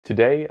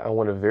Today, I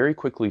want to very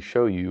quickly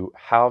show you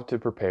how to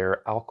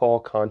prepare alcohol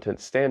content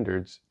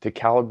standards to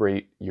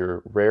calibrate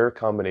your rare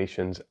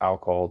combinations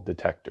alcohol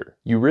detector.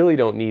 You really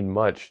don't need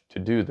much to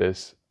do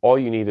this. All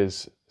you need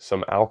is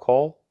some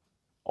alcohol.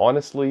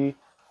 Honestly,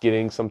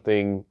 getting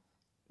something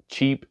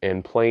cheap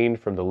and plain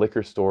from the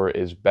liquor store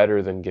is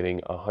better than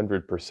getting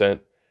 100%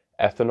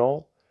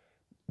 ethanol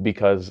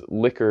because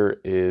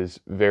liquor is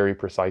very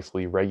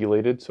precisely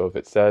regulated. So if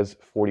it says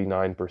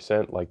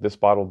 49% like this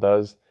bottle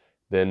does,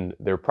 then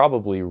they're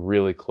probably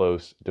really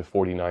close to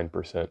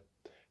 49%.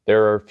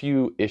 There are a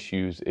few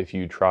issues if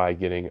you try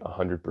getting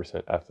 100%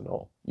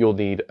 ethanol. You'll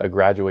need a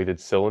graduated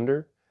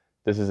cylinder.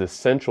 This is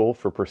essential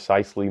for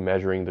precisely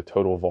measuring the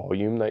total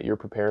volume that you're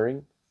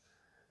preparing.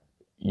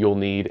 You'll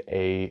need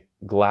a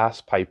glass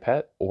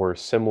pipette or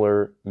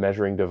similar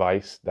measuring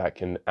device that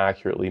can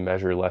accurately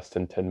measure less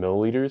than 10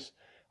 milliliters.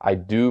 I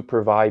do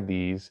provide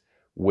these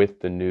with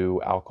the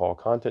new alcohol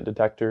content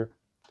detector.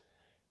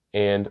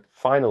 And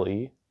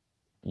finally,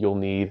 you'll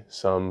need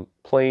some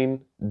plain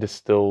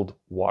distilled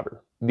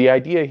water. The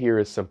idea here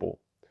is simple.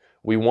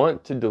 We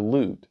want to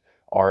dilute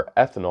our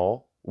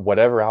ethanol,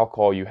 whatever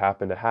alcohol you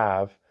happen to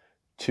have,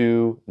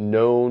 to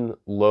known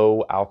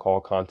low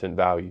alcohol content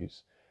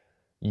values.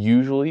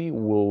 Usually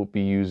we'll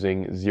be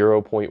using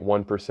 0.1%,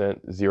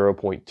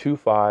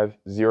 0.25,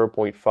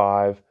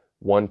 0.5,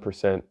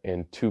 1%,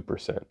 and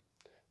 2%.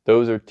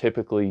 Those are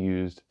typically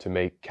used to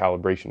make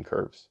calibration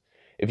curves.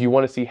 If you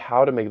want to see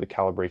how to make the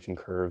calibration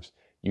curves,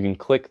 you can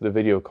click the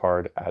video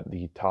card at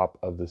the top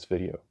of this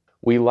video.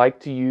 We like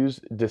to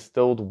use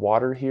distilled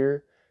water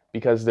here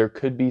because there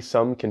could be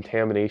some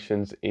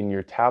contaminations in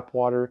your tap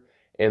water,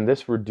 and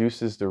this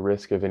reduces the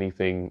risk of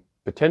anything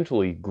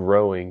potentially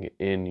growing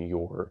in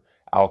your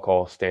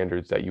alcohol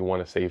standards that you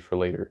want to save for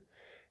later.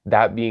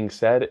 That being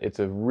said, it's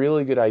a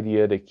really good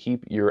idea to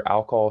keep your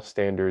alcohol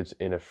standards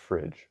in a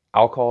fridge.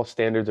 Alcohol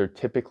standards are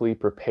typically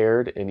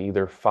prepared in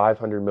either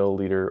 500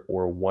 milliliter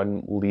or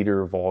 1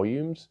 liter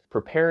volumes.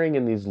 Preparing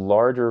in these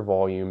larger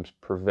volumes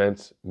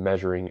prevents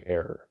measuring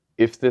error.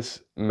 If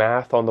this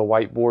math on the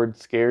whiteboard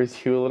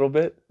scares you a little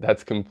bit,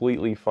 that's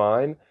completely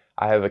fine.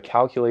 I have a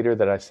calculator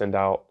that I send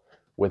out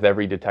with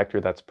every detector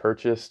that's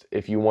purchased.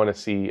 If you want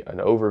to see an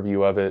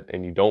overview of it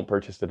and you don't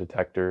purchase the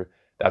detector,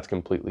 that's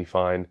completely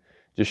fine.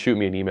 Just shoot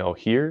me an email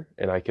here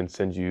and I can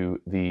send you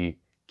the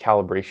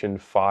calibration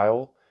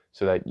file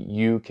so that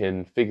you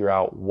can figure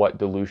out what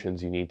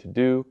dilutions you need to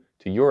do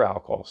to your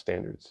alcohol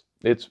standards.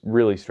 It's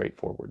really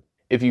straightforward.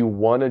 If you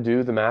want to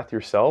do the math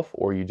yourself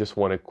or you just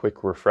want a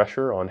quick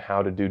refresher on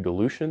how to do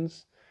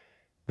dilutions,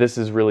 this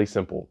is really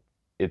simple.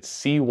 It's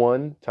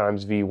C1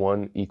 times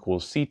V1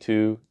 equals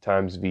C2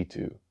 times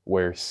V2,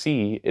 where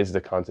C is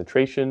the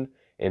concentration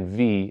and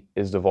V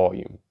is the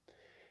volume.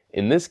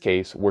 In this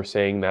case, we're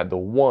saying that the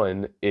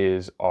 1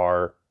 is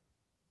our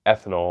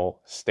ethanol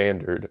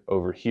standard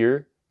over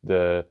here,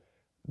 the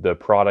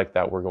product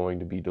that we're going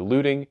to be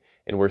diluting,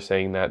 and we're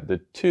saying that the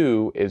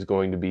 2 is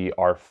going to be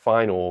our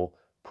final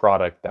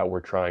product that we're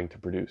trying to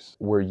produce.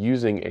 We're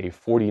using a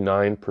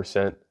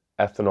 49%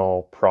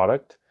 ethanol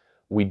product.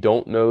 We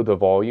don't know the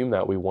volume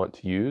that we want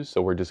to use,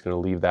 so we're just going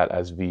to leave that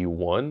as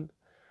V1.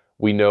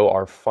 We know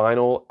our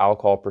final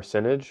alcohol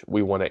percentage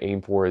we want to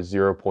aim for is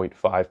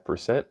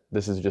 0.5%.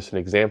 This is just an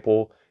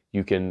example.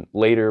 You can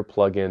later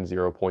plug in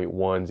 0.1,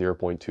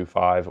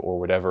 0.25, or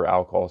whatever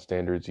alcohol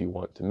standards you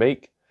want to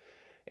make.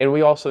 And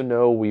we also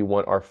know we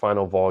want our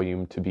final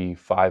volume to be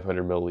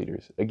 500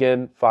 milliliters.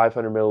 Again,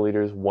 500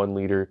 milliliters, 1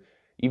 liter,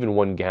 even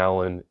 1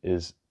 gallon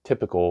is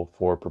typical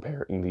for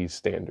preparing these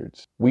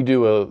standards. We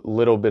do a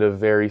little bit of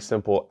very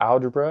simple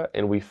algebra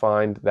and we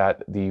find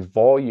that the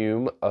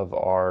volume of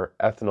our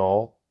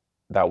ethanol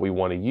that we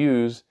want to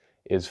use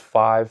is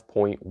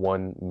 5.1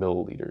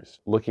 milliliters.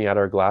 Looking at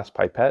our glass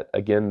pipette,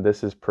 again,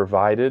 this is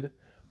provided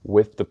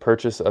with the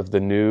purchase of the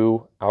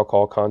new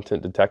alcohol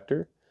content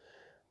detector.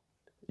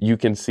 You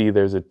can see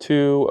there's a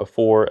 2, a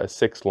 4, a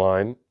 6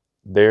 line.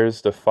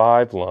 There's the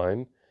 5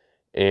 line.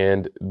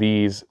 And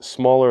these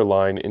smaller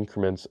line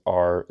increments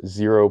are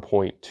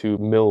 0.2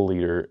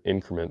 milliliter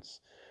increments.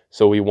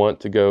 So we want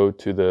to go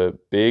to the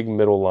big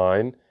middle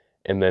line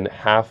and then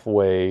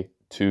halfway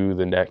to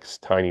the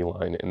next tiny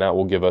line, and that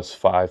will give us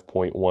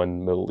 5.1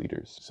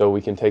 milliliters. So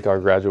we can take our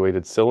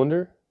graduated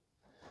cylinder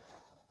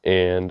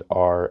and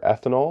our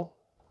ethanol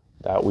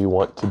that we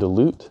want to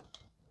dilute,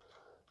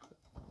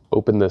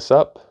 open this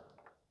up,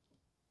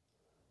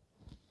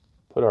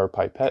 put our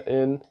pipette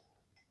in,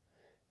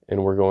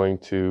 and we're going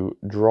to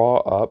draw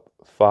up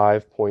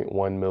 5.1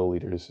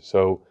 milliliters.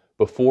 So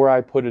before I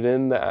put it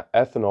in the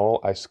ethanol,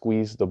 I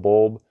squeeze the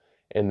bulb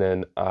and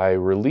then I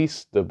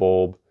release the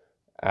bulb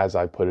as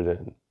I put it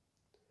in.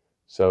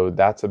 So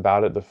that's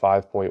about at the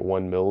 5.1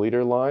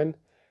 milliliter line.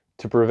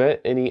 To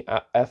prevent any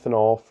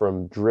ethanol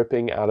from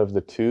dripping out of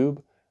the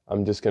tube,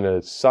 I'm just going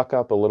to suck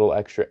up a little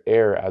extra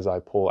air as I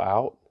pull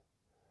out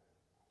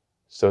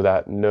so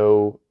that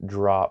no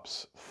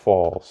drops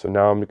fall. So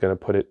now I'm going to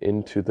put it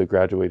into the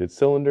graduated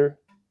cylinder.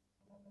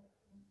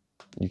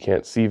 You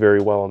can't see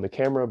very well on the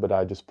camera, but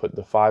I just put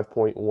the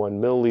 5.1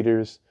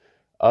 milliliters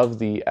of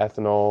the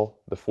ethanol,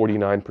 the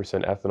 49%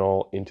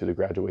 ethanol, into the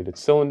graduated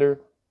cylinder.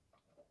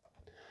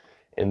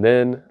 And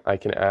then I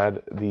can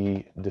add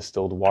the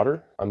distilled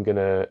water. I'm going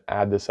to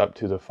add this up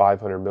to the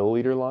 500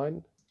 milliliter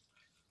line.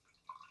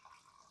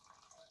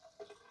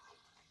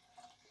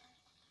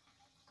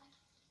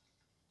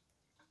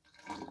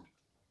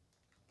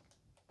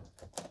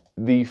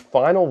 The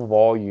final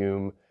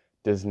volume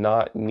does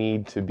not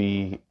need to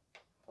be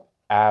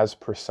as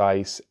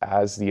precise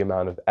as the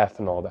amount of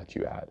ethanol that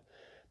you add.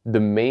 The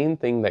main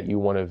thing that you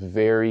want to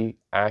very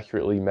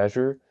accurately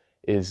measure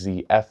is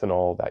the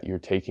ethanol that you're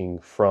taking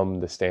from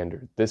the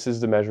standard. This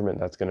is the measurement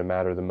that's going to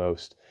matter the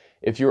most.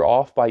 If you're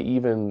off by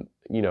even,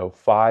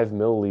 5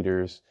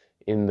 milliliters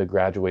in the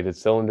graduated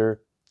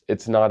cylinder,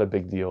 it's not a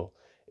big deal.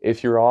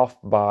 If you're off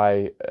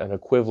by an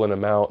equivalent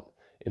amount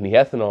in the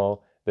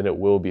ethanol, then it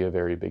will be a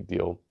very big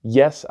deal.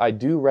 Yes, I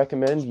do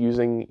recommend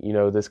using,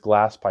 this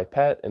glass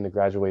pipette in the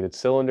graduated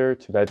cylinder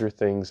to measure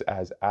things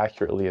as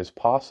accurately as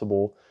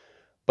possible.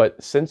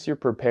 But since you're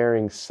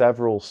preparing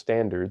several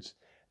standards,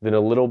 then a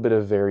little bit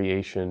of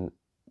variation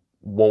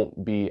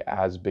won't be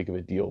as big of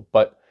a deal.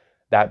 But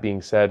that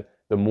being said,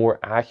 the more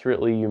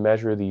accurately you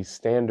measure these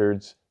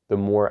standards, the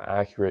more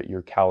accurate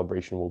your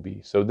calibration will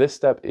be. So this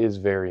step is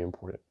very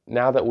important.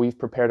 Now that we've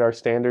prepared our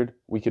standard,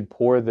 we could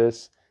pour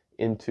this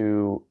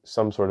into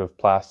some sort of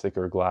plastic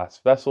or glass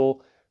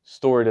vessel,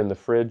 store it in the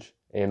fridge,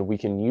 and we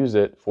can use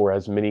it for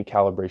as many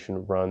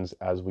calibration runs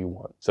as we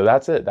want. So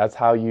that's it. That's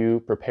how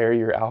you prepare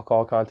your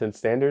alcohol content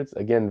standards.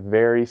 Again,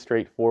 very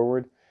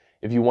straightforward.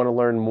 If you want to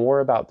learn more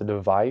about the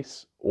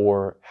device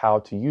or how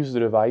to use the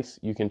device,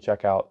 you can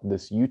check out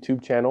this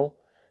YouTube channel.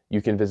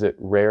 You can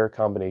visit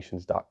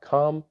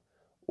rarecombinations.com,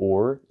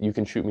 or you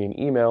can shoot me an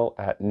email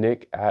at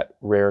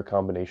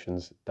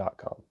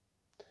nick@rarecombinations.com.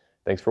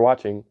 Thanks for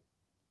watching.